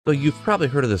So you've probably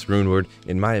heard of this rune word.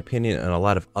 In my opinion and a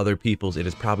lot of other people's, it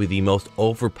is probably the most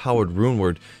overpowered rune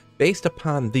word based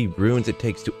upon the runes it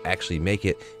takes to actually make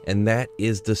it, and that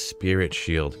is the Spirit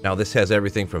Shield. Now this has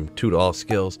everything from 2 to all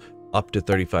skills, up to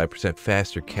 35%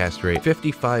 faster cast rate,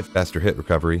 55 faster hit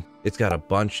recovery. It's got a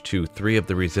bunch to 3 of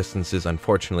the resistances.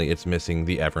 Unfortunately, it's missing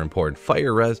the ever important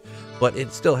fire res, but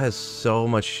it still has so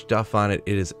much stuff on it.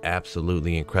 It is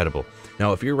absolutely incredible.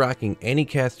 Now, if you're rocking any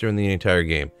caster in the entire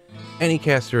game, any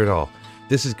caster at all,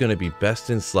 this is going to be best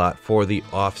in slot for the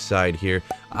offside here,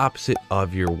 opposite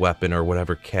of your weapon or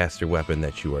whatever caster weapon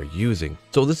that you are using.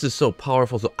 So this is so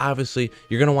powerful, so obviously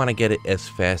you're going to want to get it as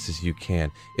fast as you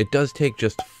can. It does take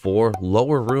just 4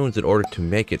 lower runes in order to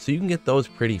make it, so you can get those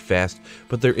pretty fast,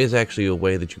 but there is actually a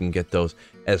way that you can get those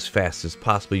as fast as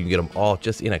possible. You can get them all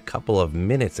just in a couple of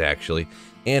minutes actually.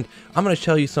 And I'm going to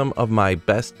tell you some of my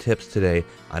best tips today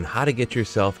on how to get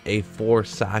yourself a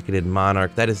 4-socketed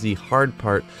monarch. That is the hard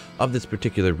part of this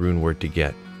particular rune word to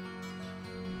get.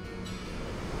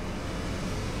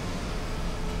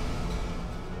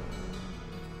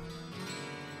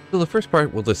 So the first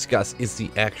part we'll discuss is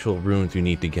the actual runes you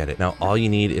need to get it. Now all you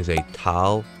need is a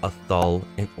Tal, a Thul,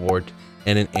 an Ort,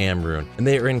 and an Am rune, and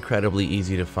they are incredibly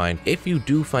easy to find. If you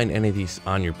do find any of these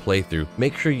on your playthrough,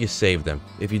 make sure you save them.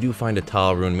 If you do find a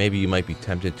Tal rune, maybe you might be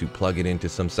tempted to plug it into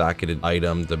some socketed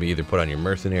item to be either put on your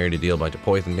mercenary to deal a bunch of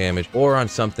poison damage, or on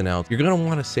something else. You're going to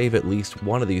want to save at least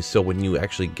one of these, so when you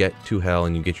actually get to hell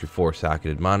and you get your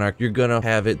 4-socketed monarch, you're going to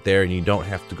have it there and you don't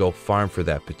have to go farm for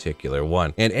that particular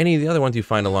one. And any of the other ones you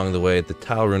find along the way, the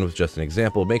Tal rune was just an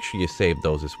example, make sure you save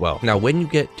those as well. Now when you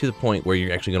get to the point where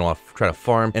you're actually going to try to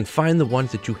farm and find the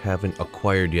ones that you haven't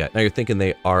acquired yet. Now you're thinking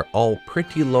they are all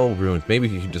pretty low runes. Maybe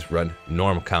you can just run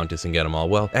normal Countess and get them all.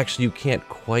 Well, actually you can't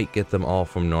quite get them all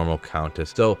from normal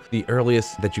Countess. So the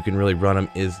earliest that you can really run them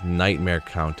is Nightmare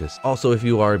Countess. Also, if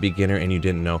you are a beginner and you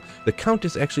didn't know, the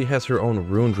Countess actually has her own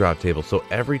rune drop table. So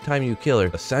every time you kill her,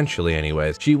 essentially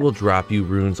anyways, she will drop you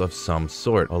runes of some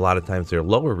sort. A lot of times they're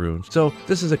lower runes. So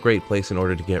this is a great place in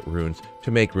order to get runes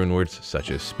to make rune words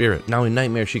such as Spirit. Now in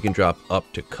Nightmare she can drop up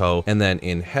to Ko, and then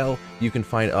in Hell you can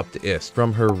find up to Ist.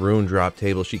 From her rune drop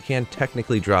table she can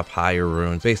technically drop higher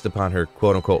runes based upon her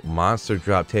quote-unquote monster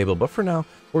drop table, but for now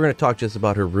we're going to talk just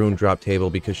about her rune drop table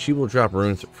because she will drop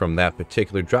runes from that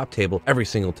particular drop table every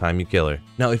single time you kill her.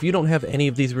 Now if you don't have any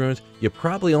of these runes, you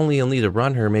probably only need to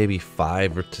run her maybe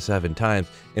 5 to 7 times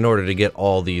in order to get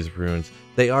all these runes.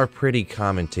 They are pretty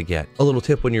common to get. A little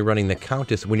tip when you're running the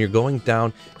Countess, when you're going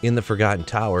down in the Forgotten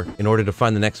Tower, in order to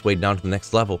find the next way down to the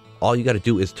next level, all you got to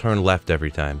do is turn left every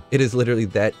time. It is literally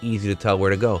that easy to tell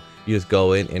where to go. You just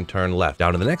go in and turn left.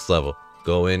 Down to the next level,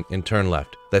 go in and turn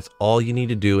left. That's all you need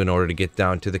to do in order to get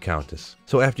down to the Countess.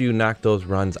 So after you knock those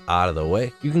runs out of the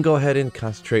way, you can go ahead and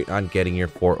concentrate on getting your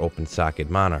 4 open socket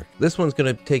monarch. This one's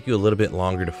going to take you a little bit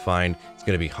longer to find. It's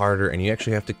going to be harder, and you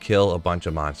actually have to kill a bunch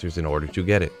of monsters in order to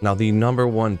get it. Now the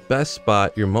 #1 best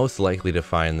spot you're most likely to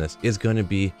find this is going to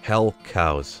be Hell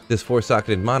Cows. This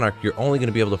 4-socketed monarch you're only going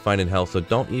to be able to find in Hell, so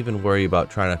don't even worry about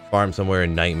trying to farm somewhere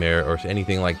in Nightmare or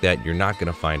anything like that. You're not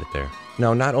going to find it there.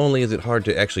 Now not only is it hard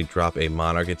to actually drop a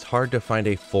monarch, it's hard to find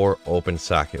a 4 open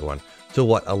socket one. So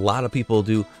what a lot of people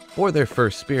do for their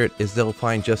first spirit is they'll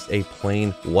find just a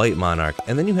plain white monarch,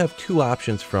 and then you have 2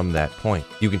 options from that point.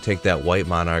 You can take that white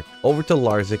monarch over to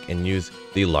Larzik and use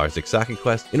the Larzik socket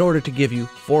quest in order to give you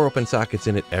 4 open sockets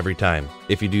in it every time.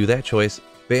 If you do that choice,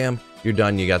 bam, you're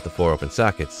done, you got the 4 open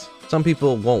sockets. Some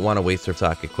people won't want to waste their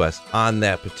socket quest on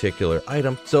that particular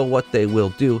item, so what they will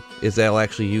do is they'll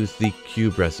actually use the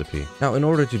cube recipe. Now in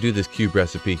order to do this cube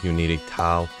recipe, you need a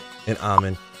Tal, an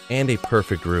Almond, and a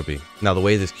perfect ruby. Now the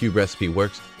way this cube recipe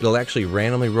works, it'll actually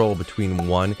randomly roll between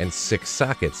 1 and 6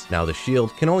 sockets. Now the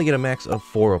shield can only get a max of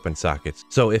 4 open sockets.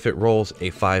 So if it rolls a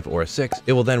 5 or a 6,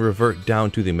 it will then revert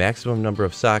down to the maximum number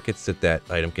of sockets that that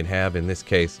item can have. In this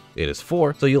case, it is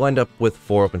 4. So you'll end up with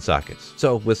 4 open sockets.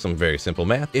 So with some very simple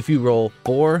math, if you roll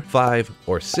 4, 5,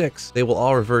 or 6, they will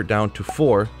all revert down to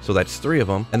 4. So that's 3 of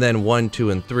them. And then 1, 2,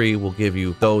 and 3 will give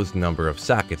you those number of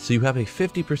sockets. So you have a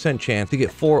 50% chance to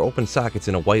get 4 open sockets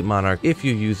in a white monarch if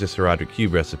you use this Resurrected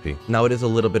cube recipe. Now it is a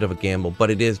little bit of a gamble, but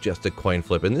it is just a coin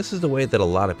flip, and this is the way that a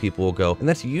lot of people will go, and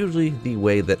that's usually the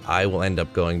way that I will end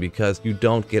up going because you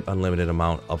don't get unlimited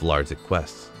amount of Larzik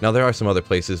quests. Now there are some other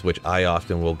places which I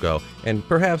often will go and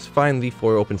perhaps find the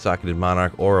 4 open socketed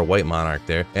monarch or a white monarch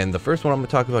there, and the first one I'm going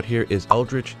to talk about here is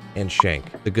Eldritch and Shank.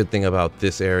 The good thing about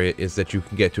this area is that you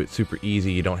can get to it super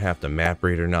easy. You don't have to map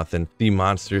read or nothing. The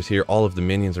monsters here, all of the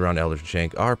minions around Eldritch and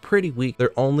Shank are pretty weak.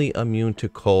 They're only immune to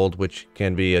cold, which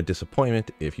can be a disadvantage disappointment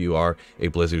if you are a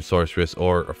Blizzard Sorceress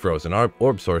or a Frozen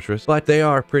Orb Sorceress, but they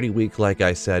are pretty weak, like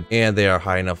I said, and they are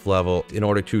high enough level in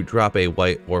order to drop a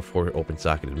white or 4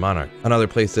 open-socketed Monarch. Another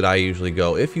place that I usually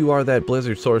go, if you are that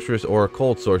Blizzard Sorceress or a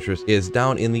Cold Sorceress, is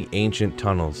down in the Ancient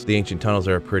Tunnels. The Ancient Tunnels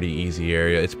are a pretty easy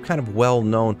area. It's kind of well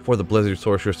known for the Blizzard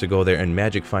Sorceress to go there and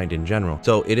magic find in general.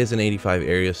 So it is an 85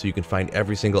 area, so you can find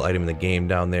every single item in the game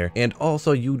down there, and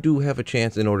also you do have a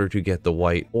chance in order to get the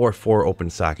white or 4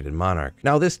 open-socketed Monarch.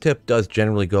 Now this tip does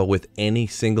generally go with any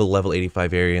single level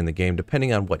 85 area in the game,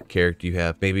 depending on what character you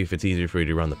have. Maybe if it's easier for you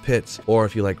to run the pits, or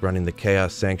if you like running the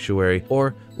Chaos Sanctuary,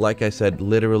 or like I said,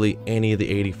 literally any of the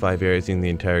 85 areas in the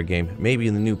entire game. Maybe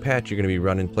in the new patch you're going to be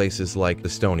running places like the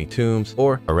Stony Tombs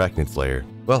or Arachnid Flare.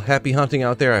 Well, happy hunting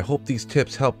out there. I hope these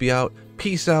tips help you out.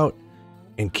 Peace out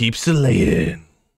and keep slaying.